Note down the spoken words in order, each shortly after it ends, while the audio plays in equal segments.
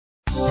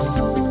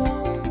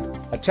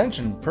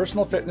Attention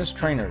personal fitness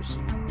trainers.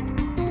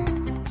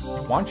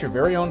 Want your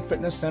very own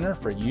fitness center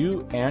for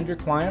you and your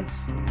clients?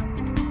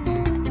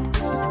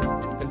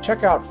 Then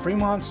check out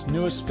Fremont's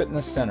newest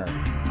fitness center,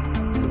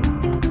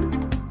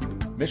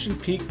 Mission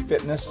Peak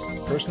Fitness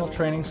Personal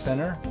Training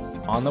Center,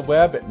 on the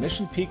web at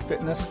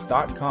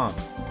missionpeakfitness.com.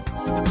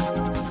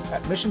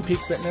 At Mission Peak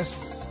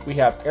Fitness, we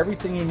have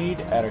everything you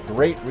need at a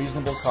great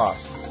reasonable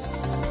cost,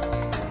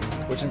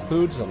 which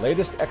includes the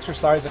latest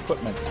exercise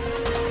equipment.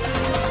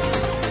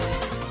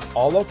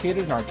 All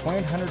located in our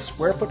 2,800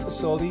 square foot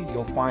facility,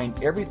 you'll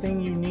find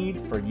everything you need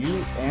for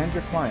you and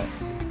your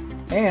clients.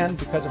 And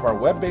because of our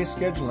web-based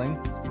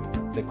scheduling,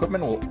 the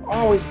equipment will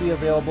always be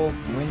available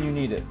when you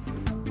need it.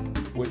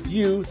 With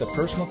you, the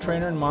personal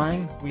trainer, in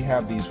mind, we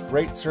have these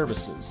great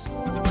services.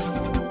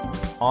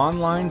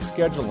 Online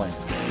scheduling,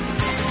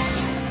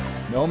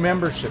 no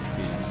membership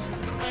fees,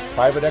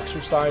 private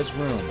exercise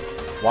room,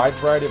 wide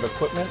variety of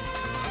equipment,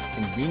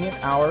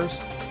 convenient hours,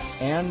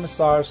 and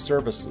massage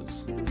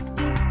services.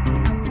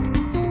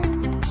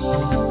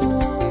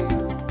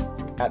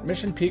 At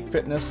Mission Peak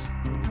Fitness,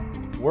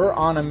 we're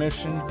on a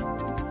mission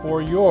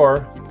for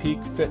your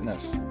peak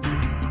fitness.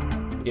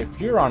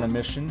 If you're on a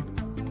mission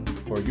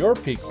for your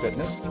peak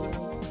fitness,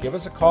 give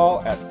us a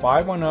call at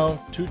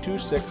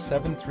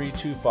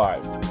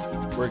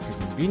 510-226-7325. We're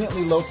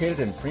conveniently located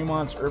in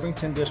Fremont's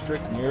Irvington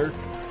district near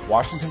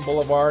Washington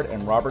Blvd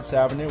and Roberts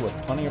Avenue, with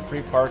plenty of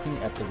free parking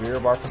at the rear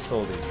of our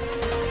facility.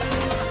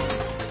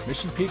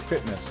 Mission Peak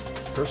Fitness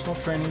Personal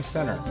Training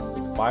Center,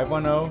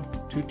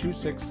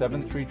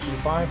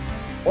 510-226-7325,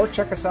 or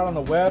check us out on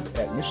the web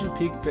at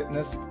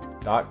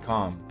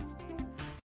missionpeakfitness.com.